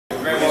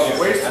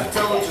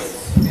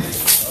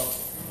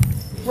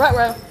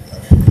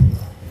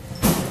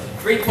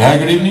Right.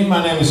 Good evening.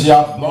 My name is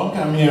Jaap Blonk.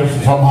 I'm here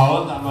from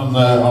Holland. I'm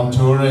on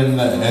tour in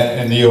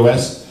the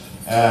US,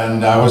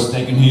 and I was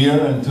taken here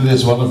into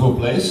this wonderful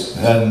place,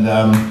 and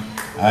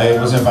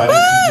I was invited to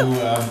do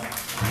a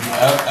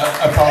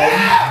poem.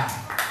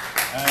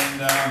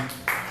 And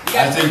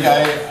I think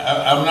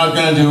I'm not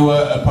going to do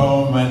a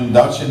poem in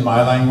Dutch in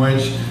my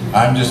language.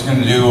 I'm just going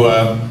to do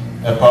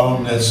a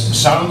poem that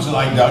sounds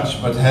like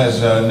Dutch but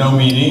has no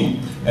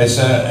meaning. It's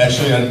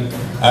actually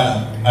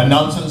a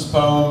nonsense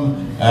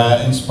poem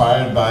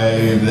inspired by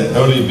the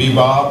early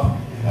bebop,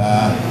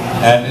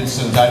 and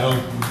it's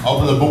entitled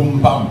Obla Boom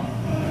Bam.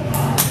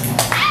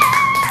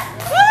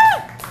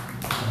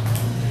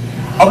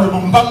 Obla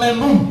Boom Bam Bam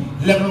Boom,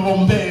 Level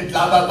Boom Bam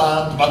La La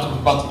La,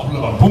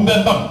 Obla Boom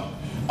Bam Bam.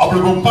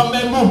 Obla Boom Bam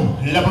Bam Boom,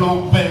 Level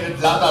Boom Bam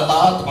La La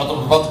La,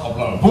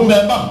 Obla Boom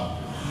Bam Bam.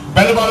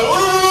 Bella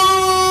Bella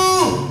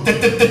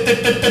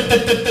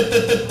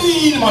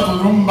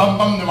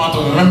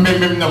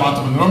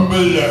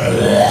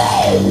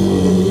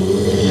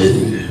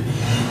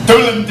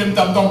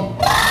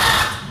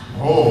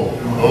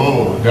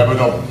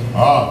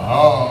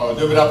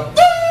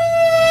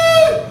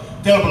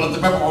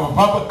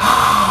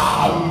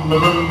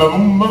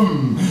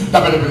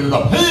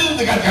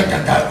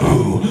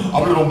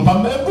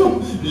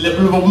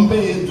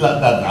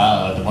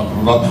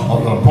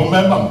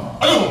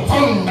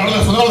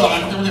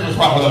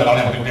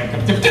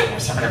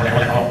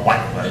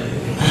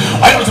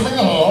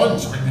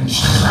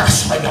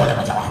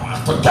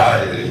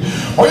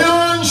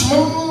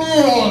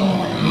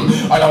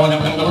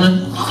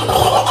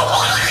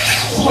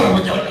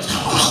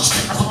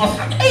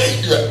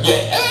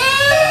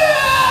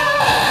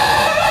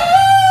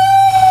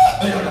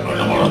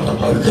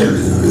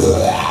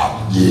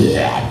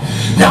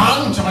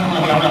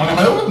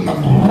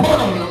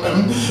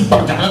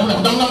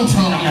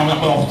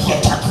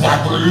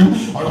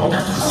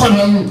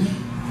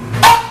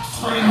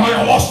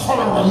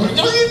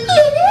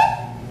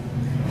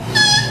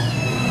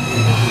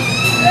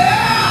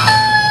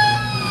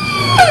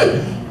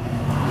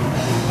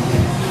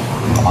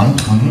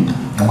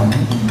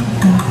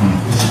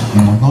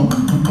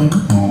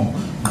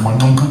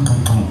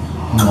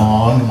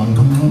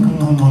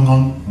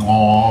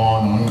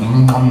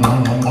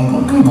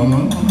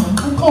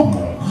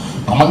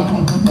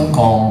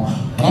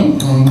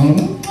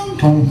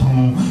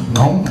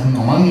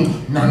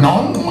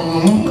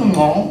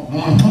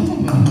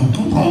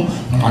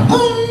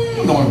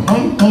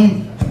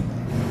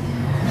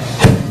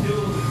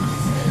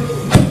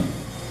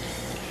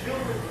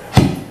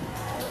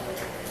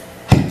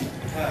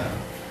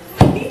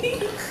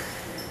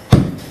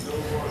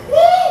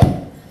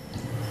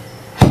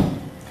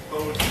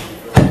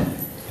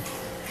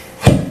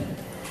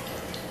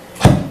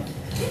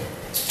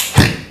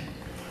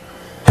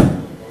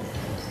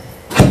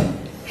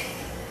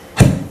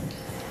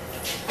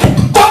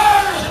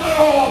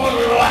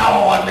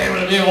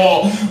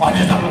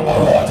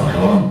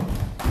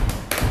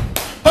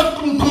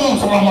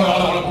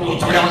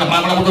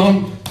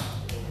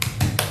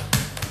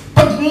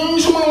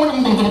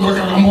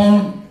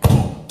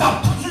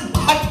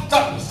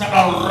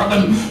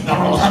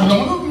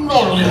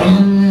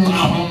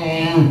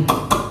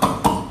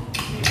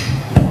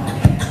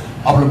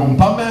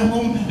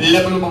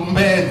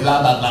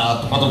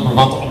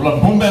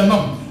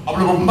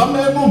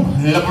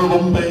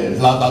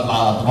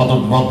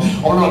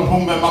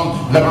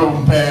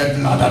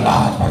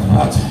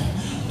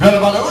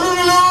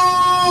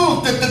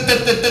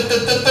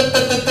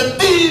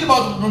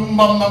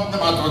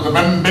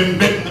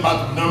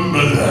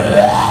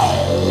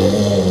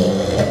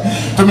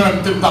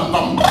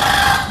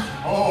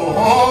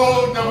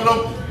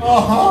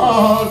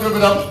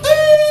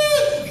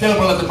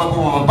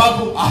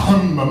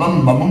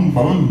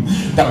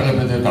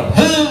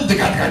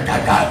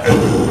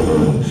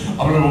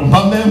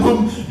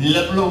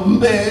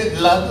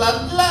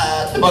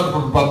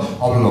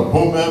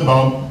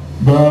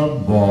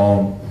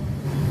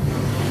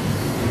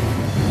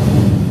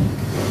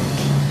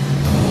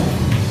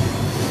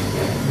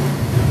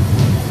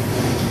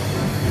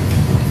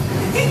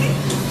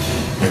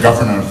The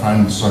governor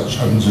finds such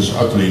utterances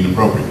utterly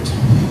inappropriate.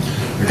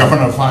 The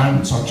governor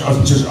finds such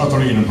utterances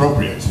utterly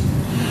inappropriate.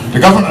 The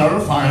governor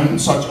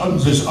finds such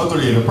utterances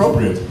utterly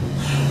inappropriate.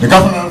 The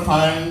governor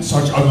finds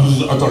such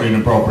utterances utterly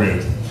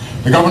inappropriate.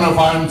 The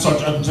governor finds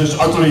such utterances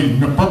utterly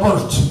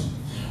inappropriate.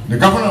 The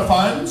governor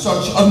finds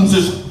such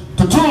utterances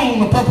utterly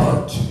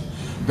inappropriate.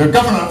 The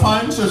governor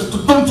finds such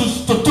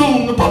utterances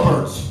utterly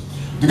inappropriate.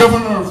 The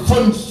governor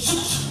finds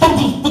such utterances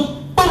utterly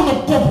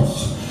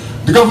inappropriate.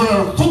 The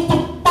governor